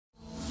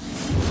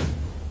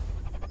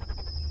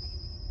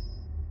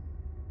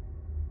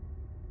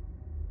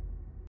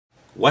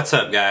What's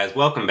up guys,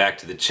 welcome back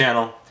to the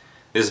channel.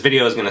 This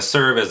video is going to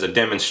serve as a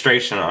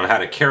demonstration on how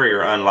to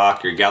carrier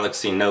unlock your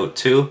Galaxy Note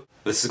 2.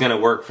 This is going to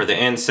work for the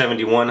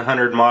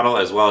N7100 model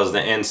as well as the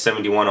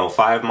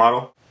N7105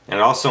 model. And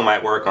it also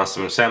might work on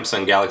some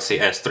Samsung Galaxy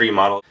S3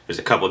 model. There's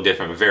a couple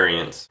different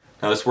variants.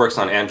 Now this works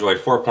on Android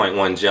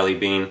 4.1 Jelly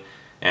Bean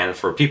and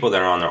for people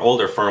that are on their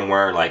older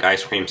firmware like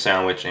Ice Cream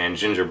Sandwich and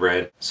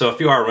Gingerbread. So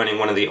if you are running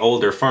one of the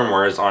older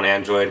firmwares on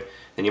Android,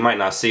 then you might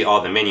not see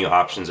all the menu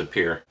options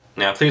appear.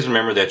 Now please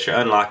remember that you're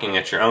unlocking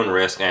at your own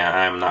risk and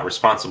I am not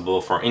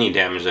responsible for any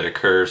damage that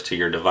occurs to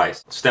your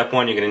device. Step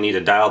 1, you're going to need to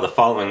dial the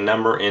following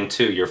number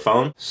into your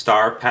phone.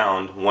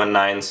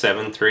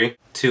 *1973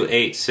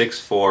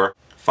 2864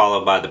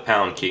 followed by the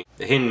pound key.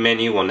 The hidden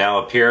menu will now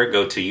appear.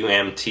 Go to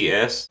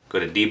UMTS,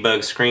 go to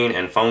debug screen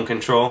and phone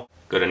control,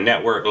 go to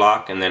network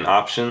lock and then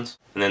options,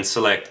 and then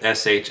select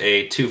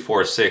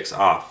SHA-246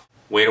 off.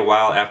 Wait a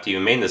while after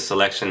you made the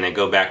selection, then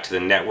go back to the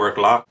network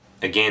lock,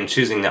 again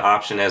choosing the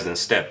option as in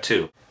step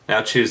 2.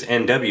 Now choose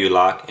NW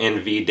lock,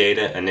 NV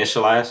data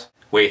initialize.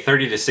 Wait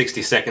 30 to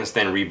 60 seconds,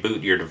 then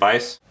reboot your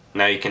device.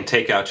 Now you can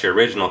take out your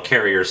original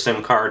carrier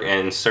SIM card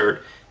and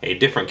insert a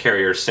different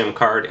carrier SIM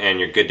card and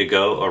you're good to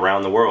go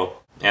around the world.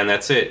 And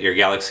that's it. Your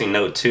Galaxy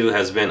Note 2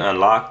 has been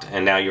unlocked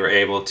and now you're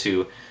able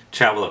to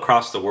travel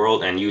across the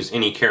world and use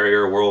any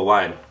carrier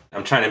worldwide.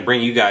 I'm trying to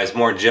bring you guys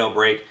more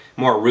jailbreak,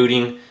 more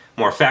rooting,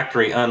 more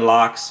factory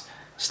unlocks,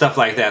 stuff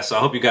like that. So I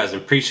hope you guys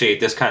appreciate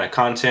this kind of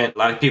content. A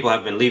lot of people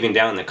have been leaving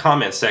down in the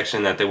comment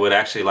section that they would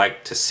actually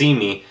like to see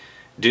me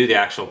do the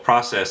actual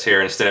process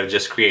here instead of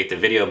just create the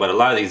video. But a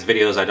lot of these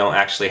videos I don't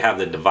actually have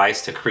the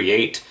device to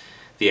create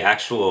the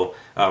actual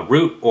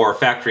root or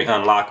factory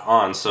unlock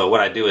on. So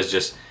what I do is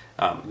just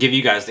give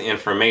you guys the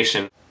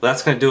information. Well,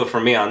 that's going to do it for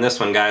me on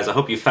this one, guys. I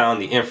hope you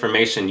found the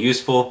information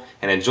useful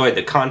and enjoyed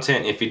the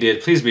content. If you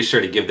did, please be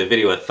sure to give the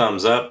video a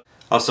thumbs up.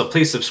 Also,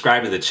 please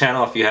subscribe to the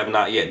channel if you have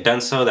not yet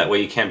done so. That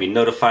way you can be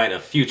notified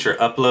of future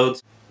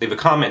uploads. Leave a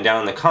comment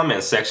down in the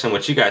comments section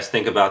what you guys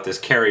think about this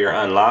carrier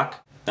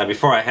unlock. Now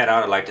before I head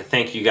out, I'd like to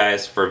thank you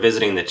guys for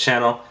visiting the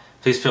channel.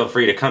 Please feel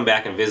free to come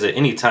back and visit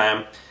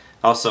anytime.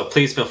 Also,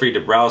 please feel free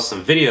to browse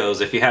some videos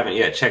if you haven't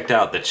yet checked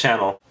out the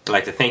channel. I'd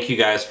like to thank you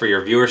guys for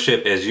your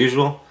viewership as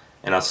usual,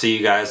 and I'll see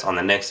you guys on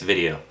the next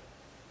video.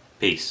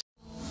 Peace.